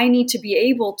need. I need to be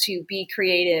able to be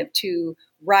creative, to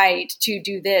write, to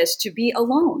do this, to be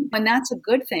alone. And that's a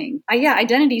good thing.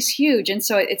 Identity is huge. And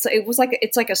so it's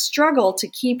like a struggle to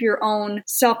keep your own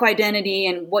self-identity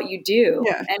and what you do.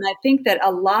 Yeah. And I think that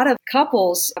a lot of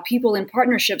couples, people in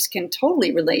partnerships can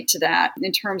totally relate to that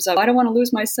in terms of, I don't want to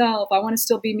lose myself. I want to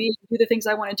still be me, do the things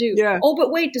I want to do. Yeah. Oh,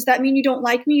 but wait, does that mean you don't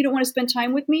like me? You don't want to spend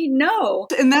time with me? No.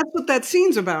 And that's what that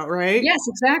scene's about, right? Yes,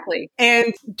 exactly.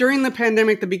 And during the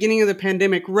pandemic, the beginning of the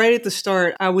pandemic, right at the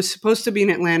start, I was supposed to be in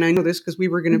Atlanta. I know this because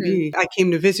we were going to I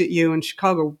came to visit you in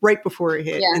Chicago right before it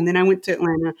hit. Yeah. And then I went to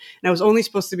Atlanta, and I was only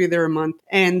supposed to be there a month.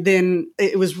 And then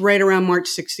it was right around March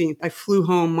 16th. I flew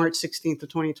home March 16th of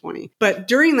 2020. But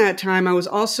during that time, I was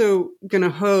also going to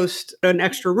host an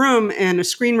extra room, and a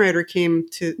screenwriter came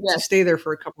to stay there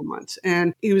for a couple months.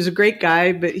 And he was a great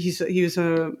guy, but I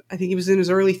think he was in his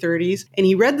early 30s, and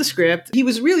he read the script. He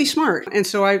was really smart. And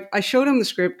so I showed him the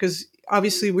script because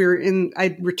obviously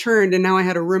I'd returned, and now I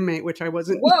had a roommate, which I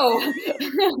wasn't. Whoa.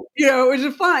 It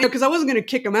was fine because I wasn't going to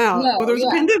kick him out. No, there was a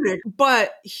pandemic.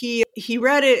 But he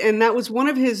read it, and that was one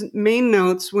of his main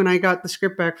notes when I got the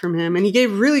script back from him. And he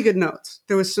gave really good notes.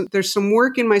 There's some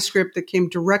work in my script that came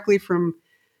directly from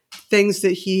things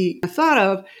that he thought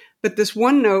of. But this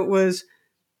one note was,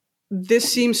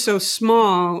 this seems so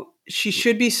small. She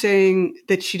should be saying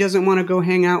that she doesn't want to go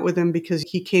hang out with him because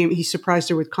he surprised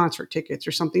her with concert tickets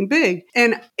or something big.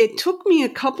 And it took me a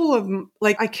couple of,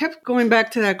 I kept going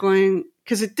back to that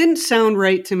because it didn't sound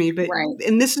right to me. But,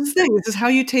 and this is the thing, this is how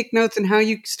you take notes and how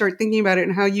you start thinking about it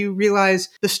and how you realize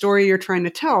the story you're trying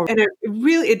to tell. And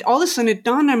it all of a sudden it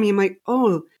dawned on me, I'm like,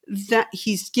 oh, that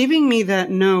he's giving me that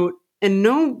note, and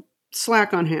no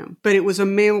slack on him, but it was a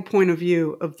male point of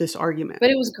view of this argument. But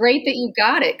it was great that you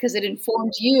got it because it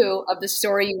informed you of the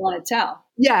story you want to tell.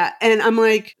 Yeah. And I'm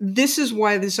like, this is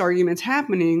why this argument's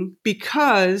happening,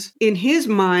 because in his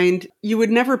mind, you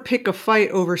would never pick a fight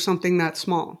over something that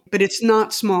small, but it's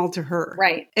not small to her.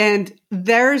 Right. And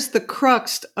there's the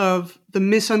crux of the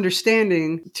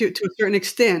misunderstanding to a certain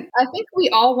extent. I think we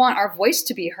all want our voice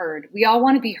to be heard. We all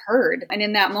want to be heard. And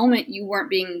in that moment,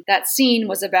 that scene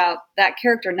was about that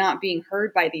character not being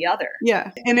heard by the other.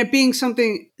 Yeah. And it being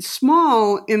something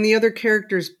small in the other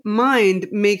character's mind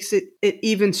makes it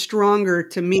even stronger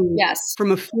to me. Yes.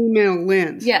 From a female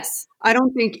lens. Yes. I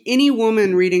don't think any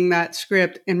woman reading that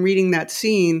script and reading that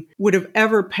scene would have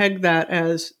ever pegged that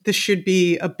as this should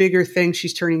be a bigger thing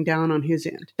she's turning down on his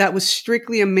end. That was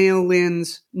strictly a male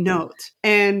lens note.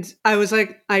 And I was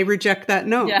like, I reject that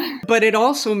note. Yeah. But it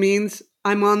also means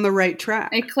I'm on the right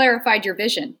track. It clarified your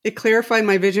vision. It clarified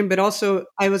my vision, but also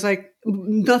I was like,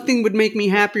 nothing would make me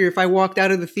happier if I walked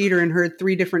out of the theater and heard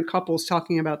 3 different couples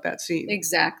talking about that scene.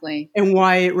 Exactly. And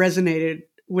why it resonated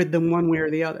with them one way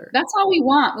or the other. That's all we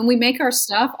want. When we make our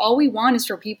stuff, all we want is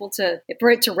for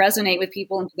it to resonate with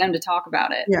people and for them to talk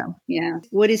about it. Yeah. Yeah.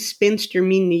 What does spinster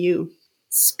mean to you?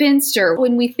 Spinster.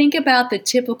 When we think about the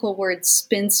typical word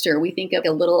spinster, we think of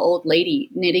a little old lady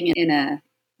knitting in a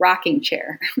rocking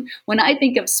chair. When I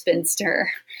think of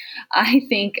spinster, I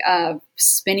think of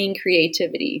spinning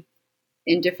creativity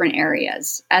in different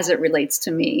areas as it relates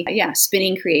to me. Yeah,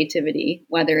 spinning creativity,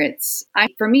 whether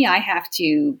for me, I have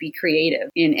to be creative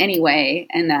in any way,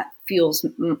 and that fuels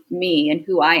me and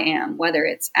who I am, whether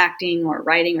it's acting or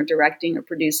writing or directing or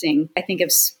producing. I think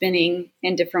of spinning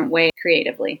in different ways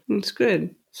creatively. That's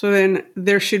good. So then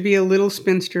there should be a little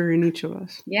spinster in each of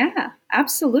us. Yeah,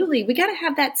 absolutely. We got to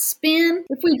have that spin.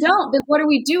 If we don't, then what are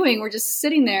we doing? We're just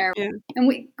sitting there. Yeah. And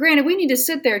we need to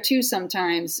sit there too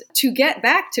sometimes to get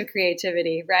back to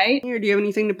creativity, right? Here, do you have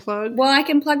anything to plug? Well, I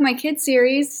can plug my kids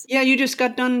series. Yeah, you just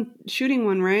got done shooting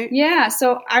one, right? Yeah,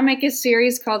 so I make a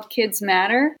series called Kids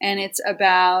Matter, and it's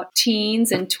about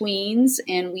teens and tweens.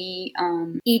 And we,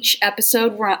 each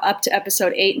episode, we're up to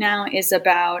episode 8 now, is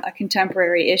about a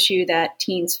contemporary issue that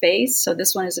teens face. So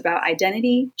this one is about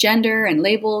identity, gender, and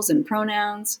labels and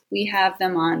pronouns. We have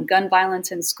them on gun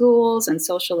violence in schools and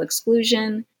social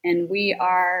exclusion. And we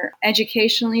are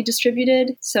educationally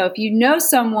distributed. So if you know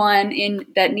someone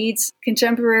that needs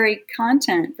contemporary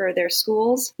content for their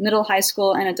schools, middle, high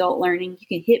school, and adult learning, you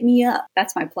can hit me up.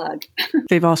 That's my plug.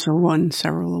 They've also won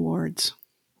several awards.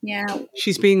 Yeah.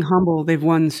 She's being humble. They've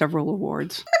won several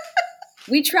awards.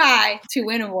 We try to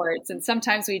win awards, and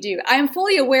sometimes we do. I am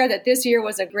fully aware that this year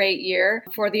was a great year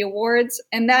for the awards,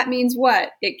 and that means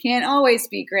what? It can't always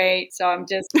be great, so I'm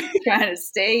just trying to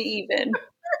stay even.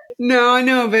 No, I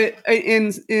know, but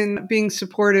in being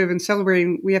supportive and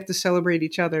celebrating, we have to celebrate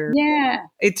each other. Yeah.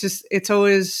 It's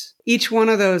always, each one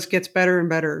of those gets better and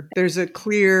better. There's a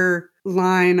clear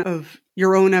line of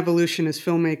your own evolution as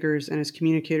filmmakers and as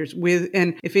communicators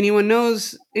and if anyone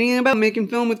knows anything about making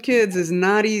film with kids, is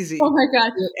not easy. Oh my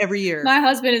God. Every year. My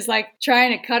husband is like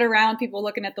trying to cut around people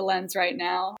looking at the lens right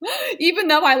now. Even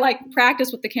though I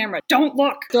practice with the camera. Don't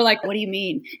look. They're like, what do you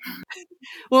mean?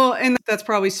 Well, and that's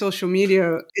probably social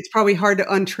media. It's probably hard to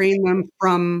untrain them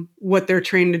from what they're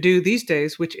trained to do these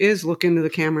days, which is look into the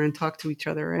camera and talk to each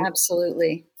other, right?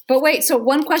 Absolutely. But wait, so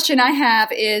one question I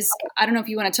have is, I don't know if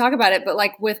you want to talk about it, but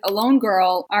with Alone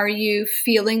Girl, are you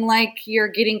feeling like you're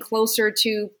getting closer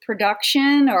to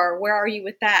production, or where are you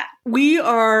with that? We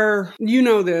are,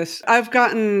 this, I've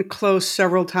gotten close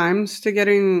several times to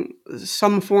getting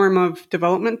some form of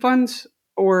development funds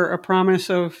or a promise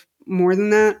of more than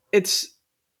that.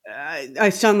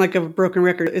 I sound like a broken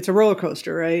record. It's a roller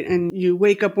coaster, right? And you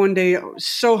wake up one day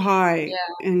so high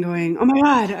and going, oh my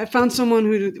God, I found someone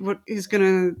who is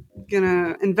going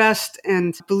to invest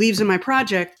and believes in my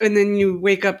project. And then you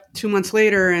wake up 2 months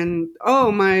later and, oh,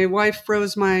 my wife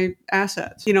froze my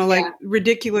assets,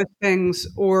 ridiculous things,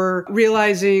 or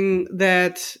realizing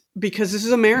that because this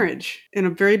is a marriage in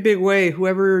a very big way,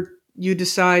 whoever you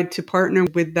decide to partner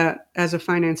with that as a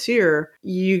financier,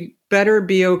 you better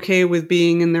be okay with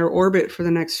being in their orbit for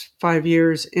the next 5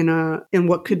 years in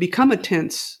what could become a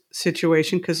tense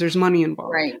situation because there's money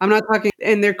involved. Right. I'm not talking,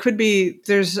 and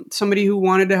there's somebody who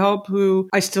wanted to help who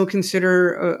I still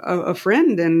consider a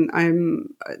friend, and I'm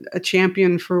a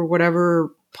champion for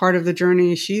whatever part of the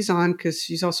journey she's on because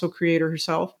she's also a creator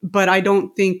herself. But I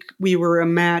don't think we were a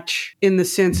match in the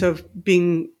sense of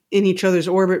being in each other's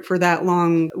orbit for that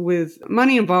long with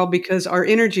money involved, because our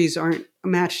energies aren't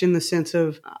matched in the sense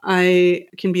of I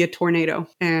can be a tornado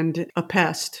and a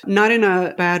pest, not in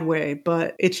a bad way,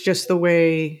 but it's just the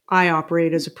way I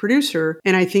operate as a producer.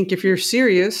 And I think if you're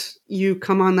serious, you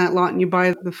come on that lot and you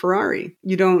buy the Ferrari.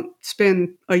 You don't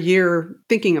spend a year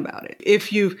thinking about it.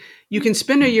 You can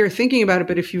spend a year thinking about it,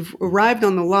 but if you've arrived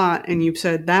on the lot and you've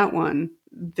said that one,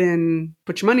 then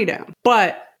put your money down.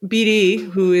 But BD,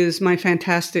 who is my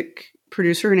fantastic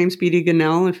producer, her name's BD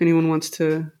Gunnell, if anyone wants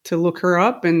to look her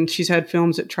up, and she's had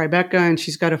films at Tribeca, and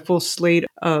she's got a full slate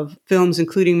of films,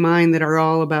 including mine, that are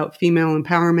all about female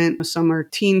empowerment. Some are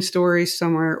teen stories,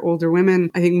 some are older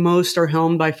women. I think most are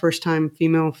helmed by first-time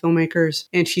female filmmakers,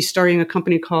 and she's starting a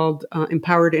company called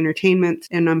Empowered Entertainment,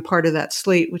 and I'm part of that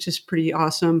slate, which is pretty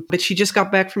awesome. But she just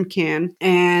got back from Cannes,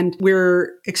 and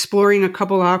we're exploring a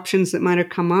couple options that might have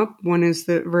come up. One is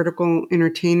that Vertical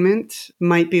Entertainment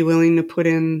might be willing to put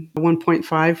in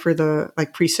 1.5 for the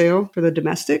pre-sale for the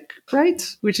domestic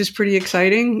rights, which is pretty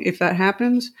exciting if that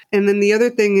happens. And then the other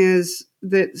thing is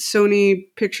that Sony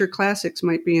Picture Classics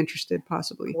might be interested,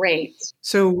 possibly. Great.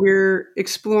 So we're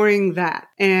exploring that.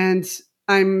 And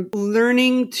I'm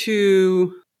learning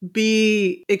to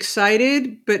be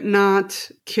excited, but not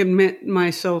commit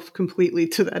myself completely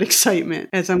to that excitement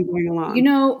as I'm going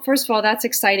along. First of all, that's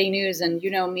exciting news. And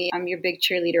you know me, I'm your big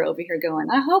cheerleader over here going,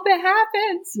 I hope it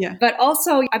happens. Yeah. But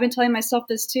also, I've been telling myself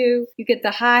this too. You get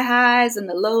the high highs and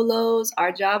the low lows.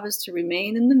 Our job is to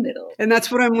remain in the middle. And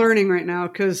that's what I'm learning right now.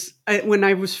 Because when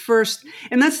I was first,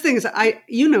 and that's the thing is,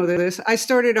 I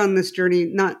started on this journey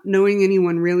not knowing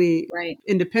anyone really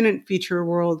independent feature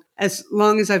world. As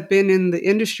long as I've been in the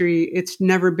industry, it's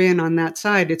never been on that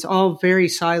side. It's all very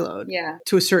siloed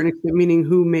to a certain extent, meaning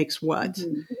who makes what.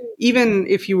 Mm-hmm. Even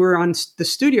if you were on the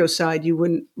studio side, you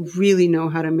wouldn't really know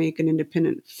how to make an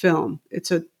independent film.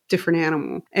 It's a different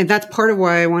animal. And that's part of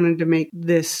why I wanted to make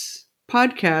this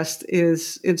podcast.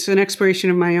 It's an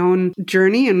exploration of my own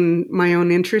journey and my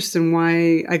own interest and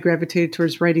why I gravitated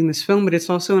towards writing this film. But it's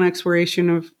also an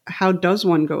exploration of how does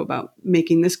one go about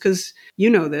making this? Because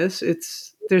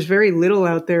there's very little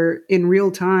out there in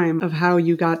real time of how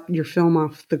you got your film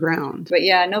off the ground. But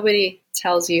yeah, nobody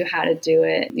tells you how to do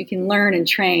it. You can learn and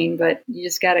train, but you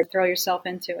just got to throw yourself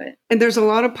into it. And there's a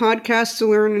lot of podcasts to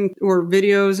learn or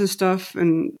videos and stuff,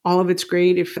 and all of it's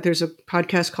great. If there's a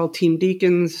podcast called Team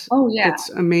Deacons, it's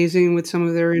amazing with some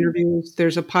of their interviews.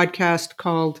 There's a podcast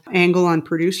called Angle on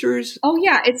Producers. Oh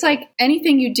yeah, it's like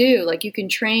anything you do, like you can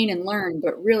train and learn,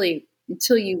 but really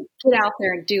until you get out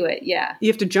there and do it. Yeah. You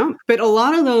have to jump. But a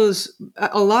lot of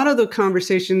the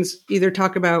conversations either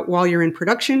talk about while you're in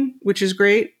production, which is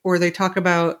great, or they talk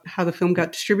about how the film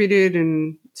got distributed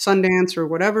in Sundance or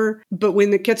whatever. But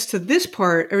when it gets to this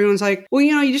part, everyone's like, well,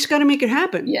 you just got to make it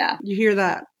happen. Yeah. You hear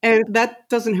that. And that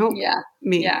doesn't help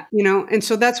me, and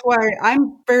so that's why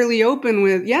I'm fairly open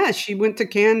with, she went to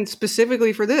Cannes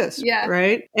specifically for this,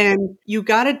 right? And you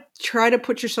got to try to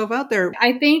put yourself out there.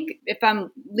 I think if I'm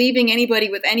leaving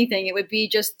anybody with anything, it would be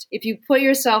just if you put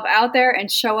yourself out there and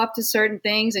show up to certain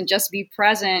things and just be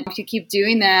present. If you keep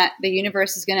doing that, the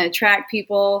universe is going to attract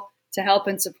people to help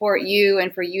and support you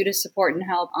and for you to support and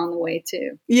help on the way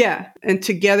too. Yeah. And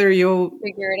together you'll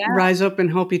figure it out. Rise up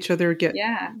and help each other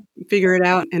figure it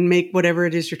out and make whatever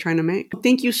it is you're trying to make.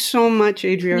 Thank you so much,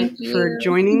 Adria, for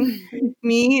joining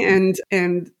me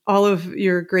and all of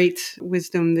your great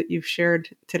wisdom that you've shared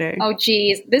today. Oh,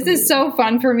 geez. This is so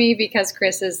fun for me because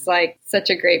Chris is like such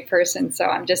a great person. So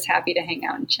I'm just happy to hang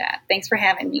out and chat. Thanks for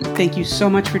having me. Thank you so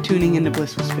much for tuning in to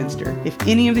Blissful Spinster. If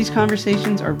any of these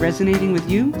conversations are resonating with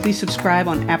you, please subscribe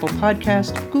on Apple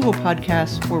Podcasts, Google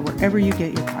Podcasts, or wherever you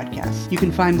get your podcasts. You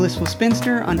can find Blissful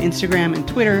Spinster on Instagram and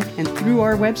Twitter and through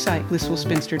our website,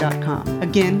 blissfulspinster.com.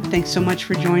 Again, thanks so much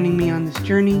for joining me on this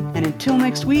journey. And until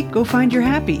next week, go find your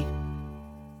happy.